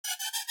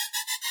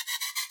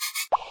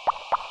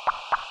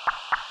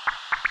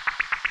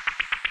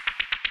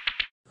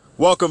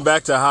Welcome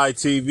back to High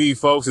TV,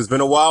 folks. It's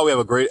been a while. We have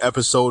a great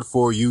episode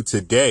for you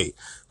today.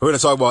 We're going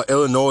to talk about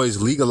Illinois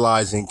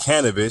legalizing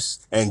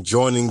cannabis and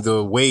joining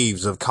the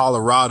waves of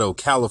Colorado,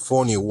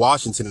 California,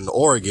 Washington, and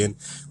Oregon.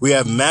 We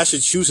have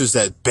Massachusetts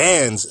that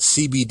bans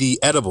CBD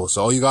edibles.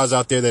 So all you guys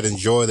out there that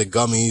enjoy the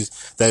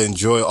gummies, that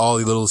enjoy all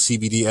the little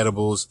CBD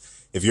edibles,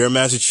 if you're in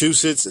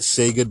Massachusetts,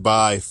 say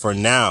goodbye for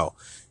now.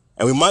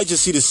 And we might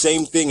just see the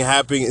same thing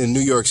happening in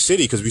New York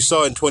City, because we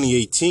saw in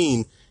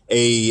 2018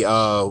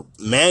 a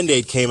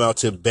mandate came out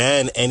to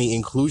ban any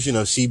inclusion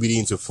of CBD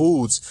into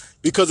foods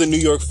because the New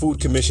York Food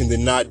Commission did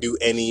not do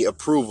any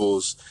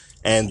approvals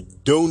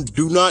and do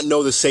not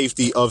know the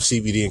safety of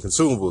CBD and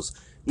consumables.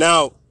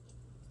 Now,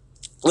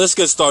 let's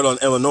get started on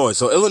Illinois.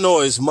 So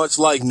Illinois is much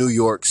like New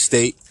York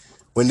State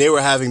when they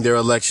were having their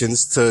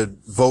elections to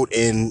vote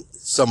in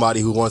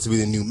somebody who wants to be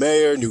the new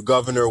mayor, new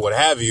governor, what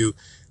have you.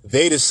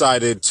 They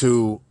decided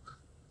to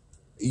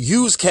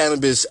use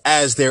cannabis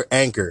as their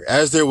anchor,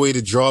 as their way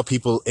to draw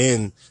people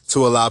in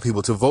to allow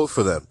people to vote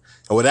for them.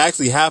 And what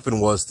actually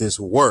happened was this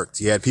worked.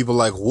 You had people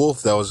like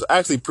Wolf, that was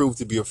actually proved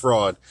to be a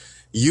fraud,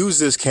 use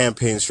this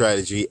campaign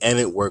strategy and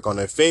it worked on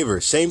their favor.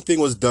 Same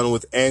thing was done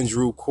with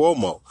Andrew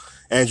Cuomo.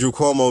 Andrew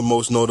Cuomo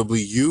most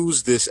notably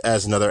used this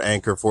as another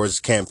anchor for his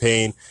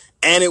campaign,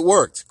 and it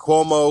worked.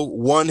 Cuomo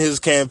won his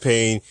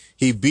campaign.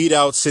 He beat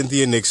out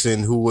Cynthia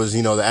Nixon, who was,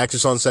 the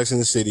actress on Sex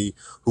and the City,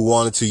 who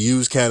wanted to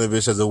use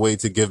cannabis as a way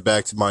to give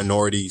back to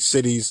minority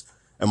cities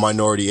and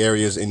minority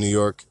areas in New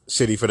York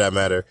City, for that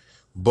matter.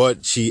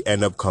 But she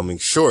ended up coming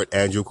short.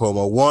 Andrew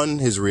Cuomo won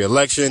his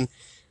re-election.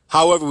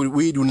 However,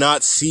 we do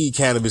not see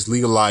cannabis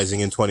legalizing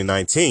in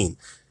 2019.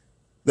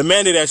 The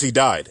mandate actually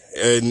died.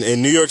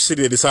 In New York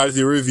City, they decided to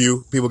do a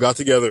review. People got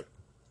together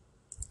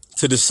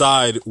to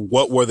decide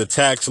what were the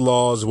tax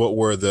laws, what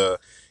were the,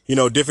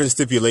 different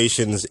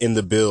stipulations in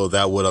the bill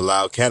that would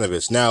allow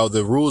cannabis. Now,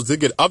 the rules did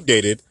get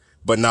updated,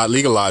 but not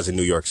legalized in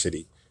New York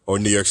City, or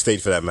New York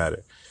State for that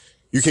matter.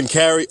 You can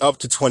carry up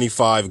to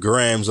 25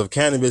 grams of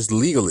cannabis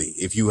legally.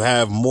 If you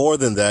have more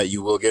than that,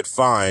 you will get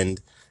fined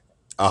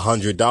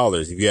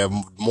 $100. If you have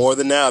more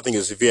than that, I think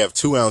if you have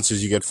 2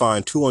 ounces, you get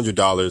fined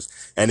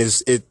 $200. And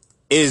it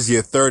is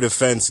your third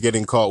offense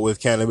getting caught with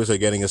cannabis or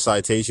getting a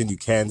citation. You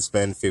can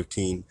spend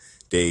 15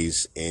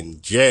 days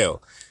in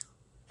jail.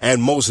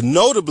 And most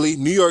notably,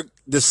 New York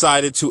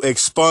decided to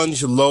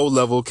expunge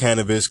low-level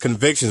cannabis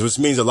convictions, which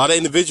means a lot of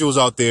individuals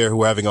out there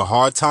who are having a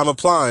hard time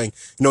applying,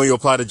 you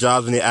apply to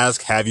jobs and they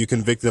ask, have you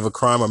convicted of a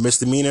crime or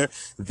misdemeanor?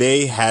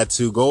 They had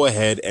to go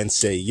ahead and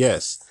say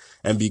yes.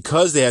 And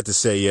because they had to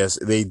say yes,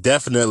 they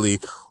definitely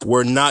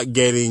were not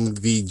getting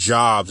the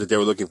jobs that they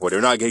were looking for. They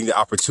were not getting the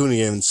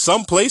opportunity. And in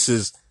some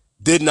places,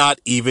 did not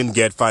even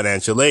get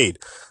financial aid.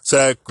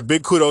 So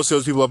big kudos to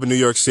those people up in New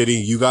York City.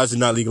 You guys did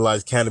not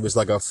legalize cannabis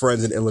like our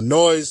friends in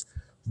Illinois,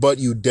 but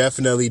you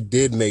definitely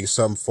did make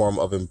some form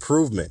of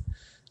improvement.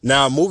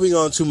 Now, moving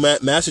on to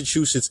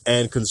Massachusetts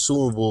and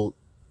consumable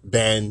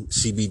ban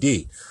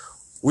CBD.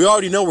 We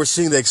already know we're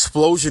seeing the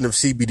explosion of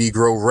CBD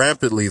grow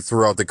rampantly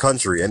throughout the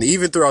country and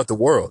even throughout the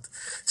world.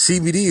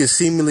 CBD is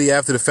seemingly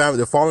after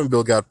the farming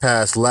bill got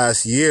passed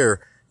last year,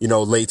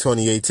 late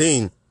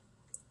 2018.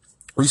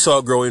 We saw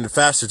it grow even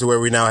faster to where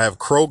we now have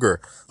Kroger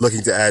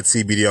looking to add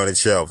CBD on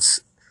its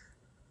shelves.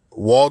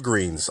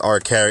 Walgreens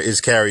is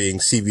carrying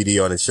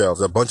CBD on its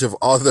shelves. A bunch of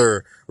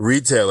other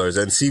retailers,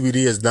 and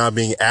CBD is now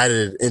being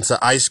added into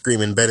ice cream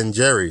and Ben &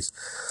 Jerry's.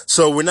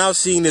 So we're now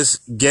seeing this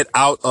get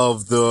out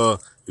of the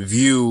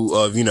view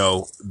of,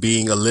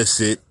 being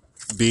illicit,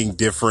 being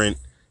different,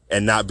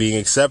 and not being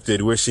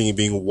accepted. We're seeing it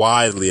being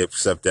widely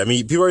accepted. I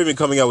mean, people are even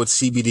coming out with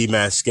CBD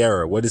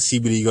mascara. What is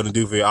CBD going to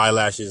do for your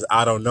eyelashes?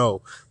 I don't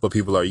know, but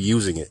people are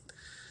using it.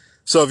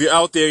 So if you're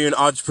out there, you're an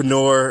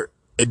entrepreneur,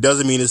 it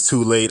doesn't mean it's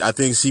too late. I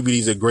think CBD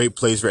is a great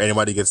place for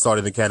anybody to get started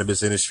in the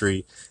cannabis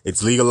industry.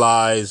 It's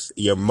legalized.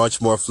 You're much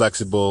more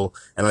flexible.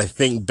 And I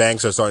think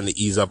banks are starting to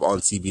ease up on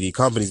CBD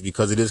companies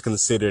because it is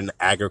considered an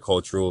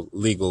agricultural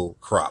legal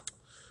crop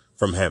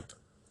from hemp.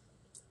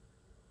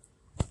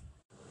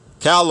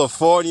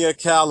 California,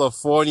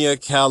 California,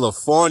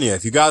 California.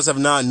 If you guys have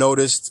not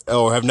noticed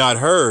or have not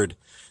heard,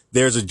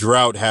 there's a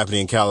drought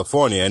happening in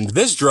California. And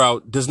this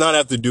drought does not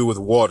have to do with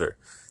water.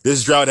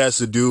 This drought has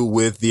to do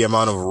with the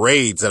amount of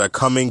raids that are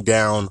coming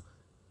down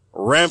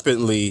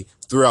rampantly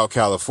throughout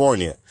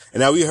California.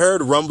 And now we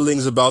heard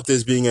rumblings about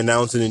this being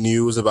announced in the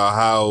news about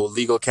how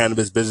legal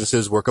cannabis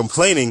businesses were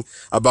complaining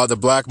about the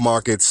black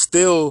market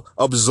still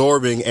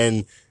absorbing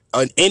and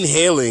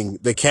inhaling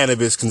the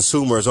cannabis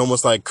consumers,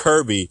 almost like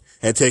Kirby,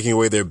 and taking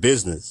away their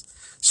business.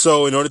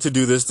 So in order to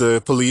do this, the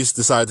police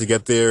decided to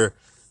get their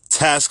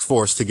task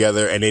force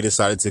together and they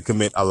decided to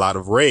commit a lot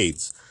of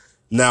raids.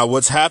 Now,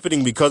 what's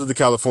happening because of the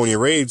California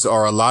raids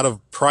are a lot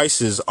of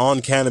prices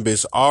on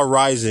cannabis are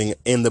rising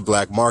in the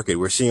black market.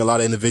 We're seeing a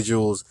lot of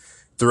individuals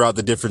throughout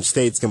the different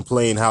states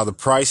complain how the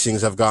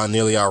pricings have gotten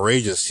nearly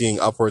outrageous, seeing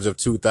upwards of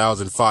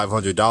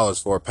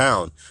 $2,500 for a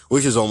pound,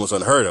 which is almost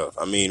unheard of.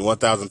 I mean,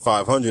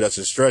 $1,500, that's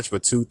a stretch,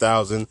 but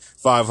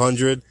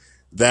 $2,500,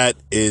 that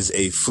is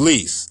a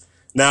fleece.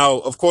 Now,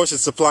 of course,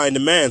 it's supply and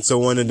demand. So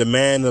when the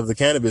demand of the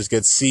cannabis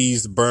gets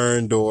seized,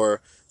 burned,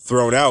 or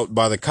thrown out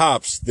by the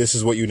cops, this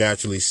is what you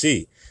naturally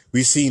see.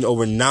 We've seen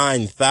over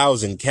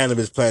 9,000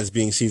 cannabis plants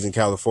being seized in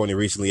California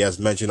recently, as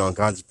mentioned on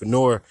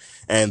Entrepreneur,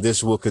 and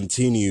this will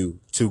continue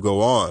to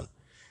go on.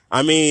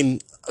 I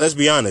mean, let's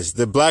be honest.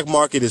 The black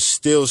market is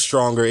still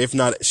stronger, if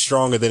not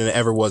stronger than it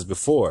ever was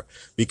before.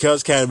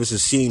 Because cannabis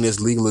is seeing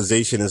this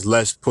legalization as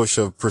less push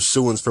of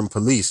pursuance from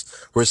police,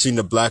 we're seeing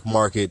the black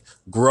market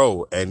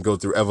grow and go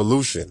through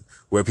evolution,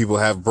 where people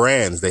have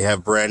brands, they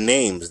have brand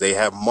names, they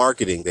have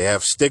marketing, they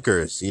have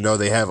stickers,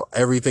 they have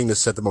everything to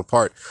set them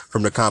apart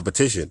from the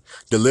competition.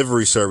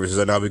 Delivery services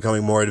are now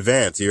becoming more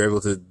advanced. You're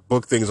able to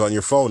book things on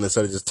your phone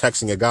instead of just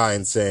texting a guy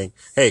and saying,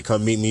 hey,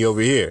 come meet me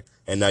over here.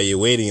 And now you're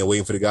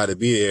waiting for the guy to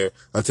be there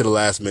until the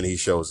last minute he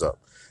shows up.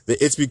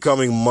 It's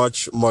becoming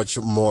much, much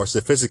more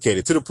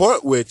sophisticated, to the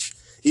point which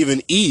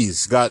even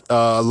Ease got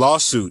a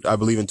lawsuit, I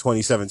believe in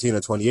 2017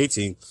 or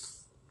 2018,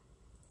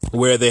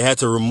 where they had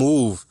to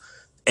remove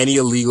any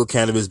illegal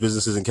cannabis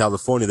businesses in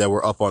California that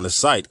were up on the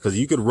site, because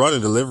you could run a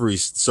delivery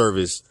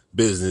service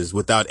business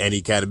without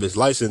any cannabis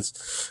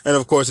license. And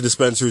of course, the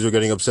dispensaries were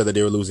getting upset that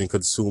they were losing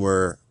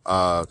consumers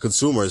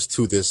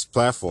to this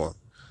platform.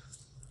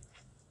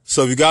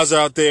 So if you guys are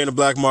out there in the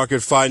black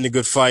market fighting a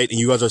good fight and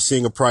you guys are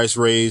seeing a price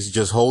raise,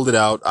 just hold it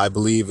out. I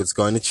believe it's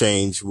going to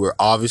change. Where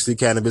obviously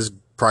cannabis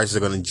prices are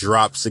going to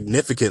drop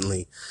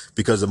significantly,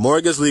 because the more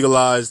it gets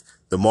legalized,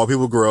 the more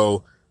people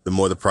grow, the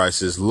more the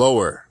price is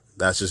lower.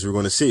 That's just what we're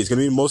going to see. It's going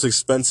to be the most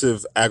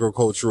expensive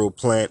agricultural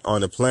plant on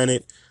the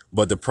planet,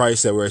 but the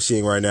price that we're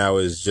seeing right now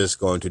is just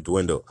going to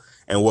dwindle.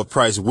 And what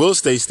price will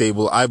stay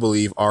stable, I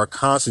believe, are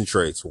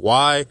concentrates.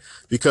 Why?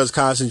 Because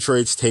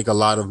concentrates take a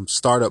lot of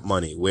startup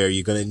money, where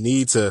you're going to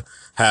need to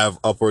have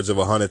upwards of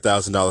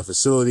 $100,000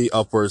 facility,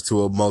 upwards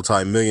to a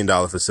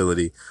multi-million-dollar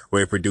facility,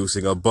 where you're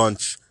producing a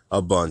bunch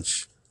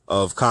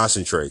of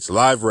concentrates,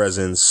 live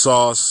resin,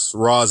 sauce,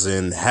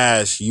 rosin,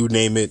 hash, you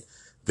name it,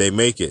 they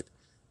make it.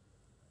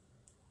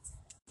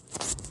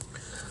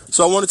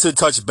 So I wanted to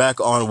touch back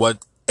on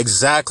what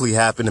exactly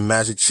happened in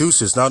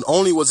Massachusetts. Not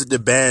only was it the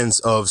bans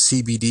of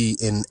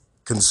CBD in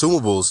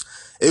consumables,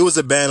 it was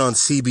a ban on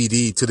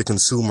CBD to the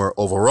consumer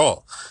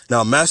overall.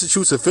 Now,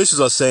 Massachusetts officials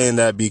are saying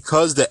that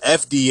because the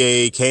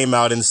FDA came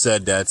out and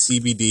said that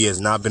CBD has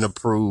not been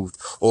approved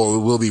or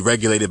will be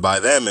regulated by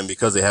them, and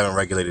because they haven't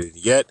regulated it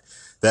yet,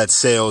 that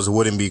sales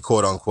wouldn't be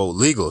quote unquote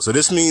legal. So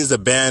this means the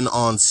ban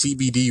on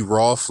CBD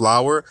raw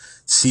flower,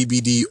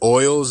 CBD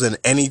oils, and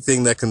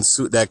anything that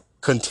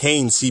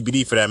contains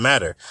CBD for that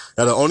matter.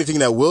 Now, the only thing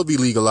that will be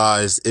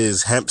legalized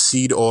is hemp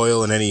seed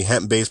oil and any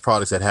hemp-based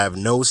products that have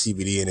no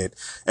CBD in it.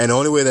 And the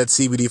only way that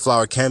CBD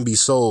flower can be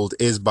sold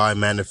is by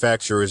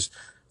manufacturers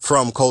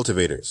from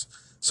cultivators.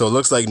 So it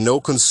looks like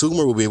no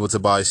consumer will be able to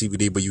buy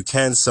CBD, but you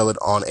can sell it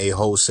on a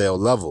wholesale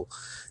level.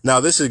 Now,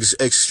 this is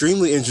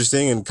extremely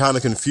interesting and kind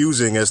of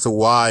confusing as to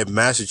why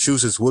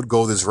Massachusetts would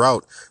go this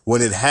route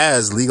when it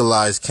has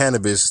legalized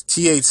cannabis,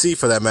 THC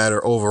for that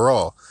matter,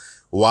 overall.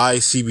 Why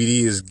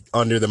CBD is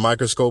under the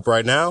microscope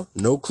right now?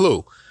 No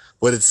clue.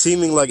 But it's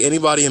seeming like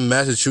anybody in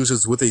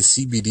Massachusetts with a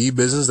CBD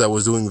business that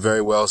was doing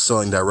very well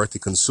selling direct to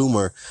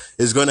consumer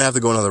is going to have to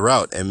go another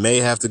route, and may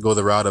have to go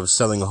the route of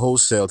selling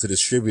wholesale to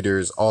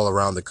distributors all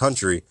around the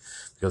country,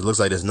 because it looks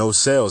like there's no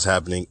sales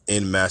happening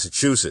in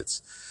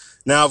Massachusetts.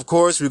 Now, of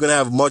course, we're going to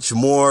have much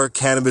more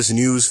cannabis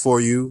news for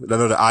you. I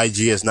know the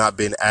IG has not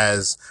been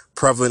as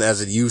prevalent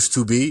as it used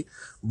to be,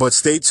 but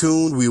stay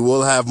tuned. We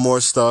will have more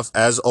stuff.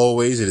 As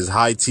always, it is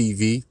High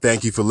TV.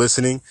 Thank you for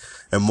listening,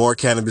 and more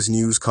cannabis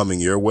news coming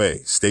your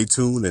way. Stay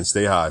tuned and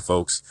stay high,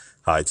 folks.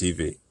 High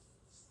TV.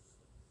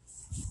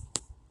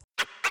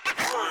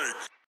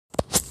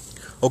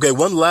 Okay,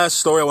 one last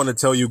story I want to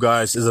tell you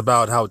guys is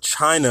about how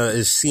China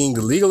is seeing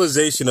the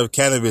legalization of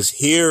cannabis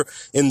here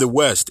in the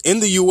West, in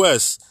the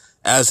U.S.,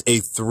 as a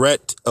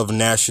threat of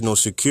national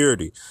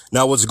security.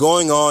 Now, what's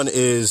going on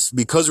is,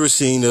 because we're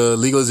seeing the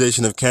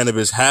legalization of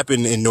cannabis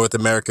happen in North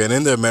America and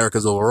in the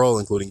Americas overall,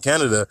 including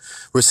Canada,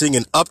 we're seeing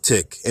an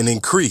uptick, an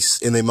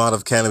increase in the amount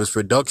of cannabis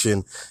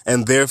production,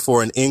 and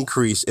therefore an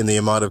increase in the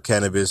amount of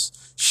cannabis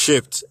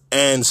shipped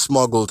and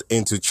smuggled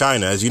into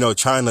China. As you know,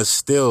 China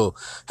still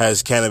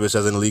has cannabis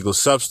as an illegal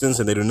substance,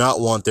 and they do not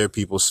want their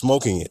people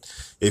smoking it.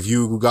 If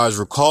you guys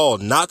recall,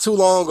 not too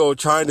long ago,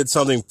 China did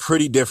something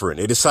pretty different.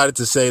 They decided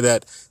to say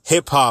that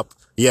hip hop,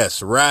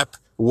 yes, rap,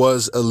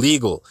 was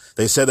illegal.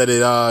 They said that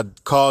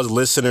it caused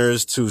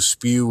listeners to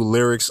spew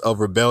lyrics of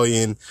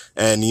rebellion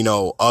and,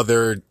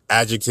 other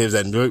adjectives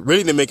that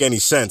really didn't make any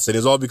sense. And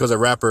it's all because a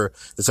rapper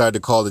decided to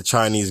call the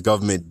Chinese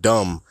government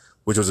dumb,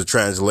 which was a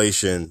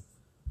translation,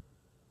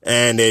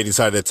 and they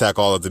decided to attack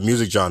all of the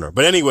music genre.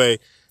 But anyway,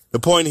 the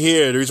point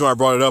here, the reason why I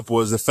brought it up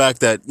was the fact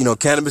that,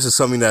 cannabis is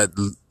something that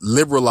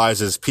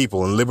liberalizes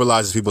people and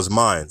liberalizes people's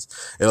minds.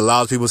 It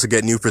allows people to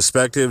get new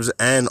perspectives,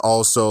 and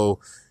also,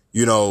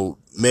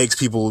 makes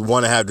people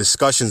want to have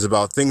discussions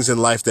about things in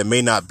life that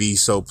may not be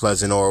so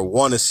pleasant, or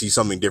want to see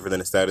something different than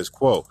the status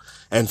quo.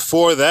 And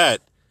for that,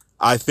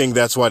 I think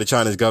that's why the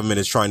Chinese government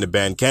is trying to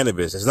ban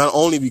cannabis. It's not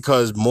only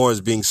because more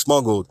is being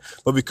smuggled,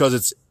 but because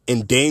it's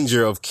in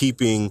danger of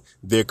keeping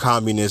their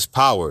communist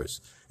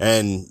powers.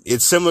 And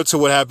it's similar to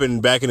what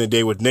happened back in the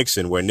day with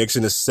Nixon, where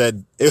Nixon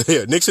said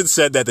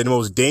that the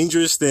most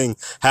dangerous thing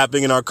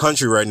happening in our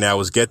country right now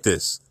is, get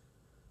this,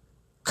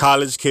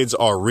 college kids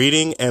are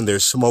reading and they're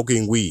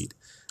smoking weed.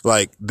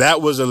 Like,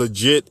 that was a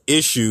legit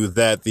issue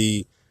that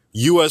the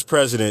U.S.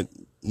 President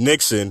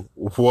Nixon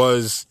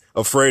was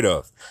afraid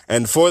of.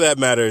 And for that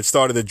matter, it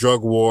started the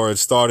drug war. It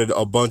started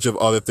a bunch of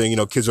other things. You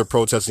know, kids were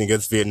protesting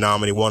against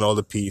Vietnam and he wanted all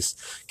the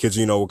peace. Kids,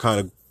 you know, were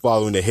kind of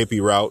following the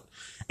hippie route.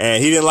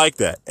 And he didn't like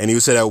that. And he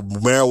said that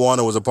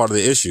marijuana was a part of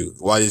the issue,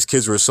 why these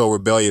kids were so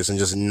rebellious and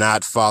just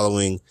not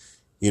following,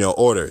 you know,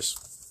 orders.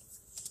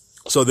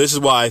 So this is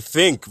why I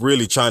think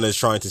really China is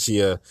trying to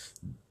see a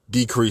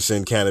decrease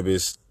in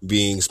cannabis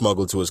being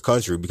smuggled to its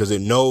country, because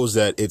it knows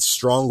that its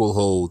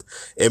stranglehold.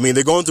 I mean,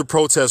 they're going through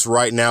protests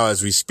right now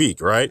as we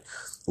speak, right?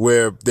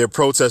 Where they're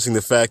protesting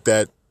the fact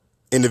that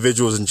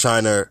individuals in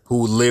China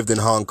who lived in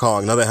Hong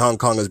Kong, now that Hong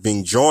Kong is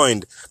being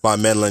joined by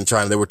mainland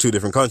China, there were two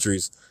different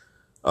countries,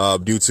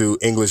 due to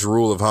English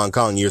rule of Hong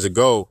Kong years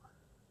ago,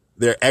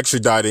 they're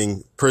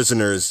extraditing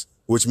prisoners,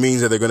 which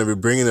means that they're going to be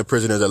bringing the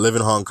prisoners that live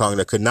in Hong Kong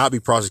that could not be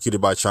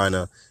prosecuted by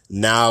China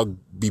now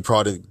be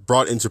brought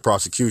into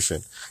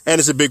prosecution. And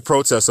it's a big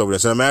protest over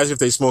this. And imagine if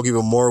they smoke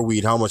even more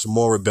weed, how much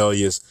more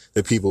rebellious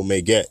the people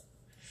may get.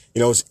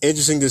 You know, it's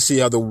interesting to see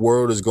how the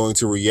world is going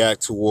to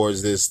react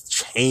towards this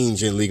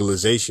change in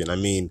legalization. I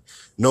mean,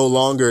 no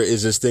longer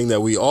is this thing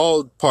that we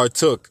all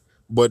partook,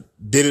 but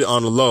did it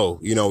on the low.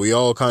 You know, we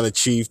all kind of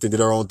chiefed and did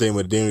our own thing,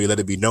 but didn't really let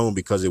it be known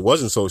because it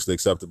wasn't socially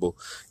acceptable.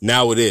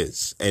 Now it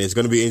is. And it's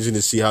going to be interesting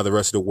to see how the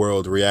rest of the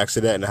world reacts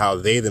to that and how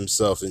they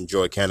themselves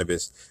enjoy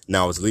cannabis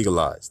now it's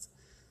legalized.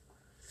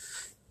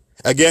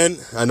 Again,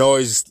 I know I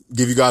always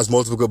give you guys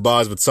multiple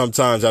goodbyes, but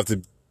sometimes I have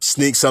to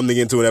sneak something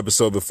into an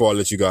episode before I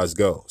let you guys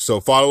go. So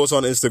follow us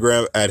on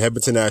Instagram at Hemp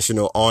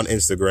International on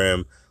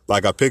Instagram.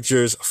 Like our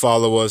pictures,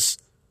 follow us.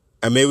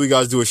 And maybe we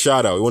guys do a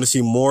shout out. We want to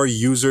see more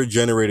user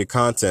generated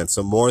content.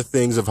 Some more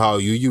things of how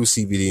you use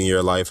CBD in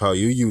your life, how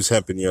you use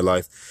hemp in your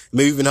life,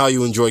 maybe even how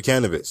you enjoy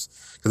cannabis.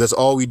 Because that's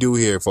all we do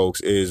here, folks,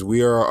 is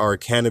we are our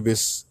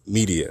cannabis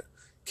media.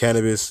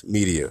 Cannabis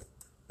media.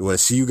 We want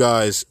to see you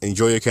guys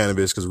enjoy your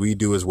cannabis because we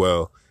do as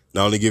well.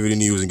 Not only give you the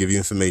news and give you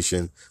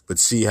information, but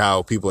see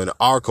how people in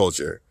our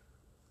culture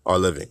are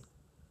living.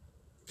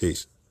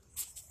 Peace.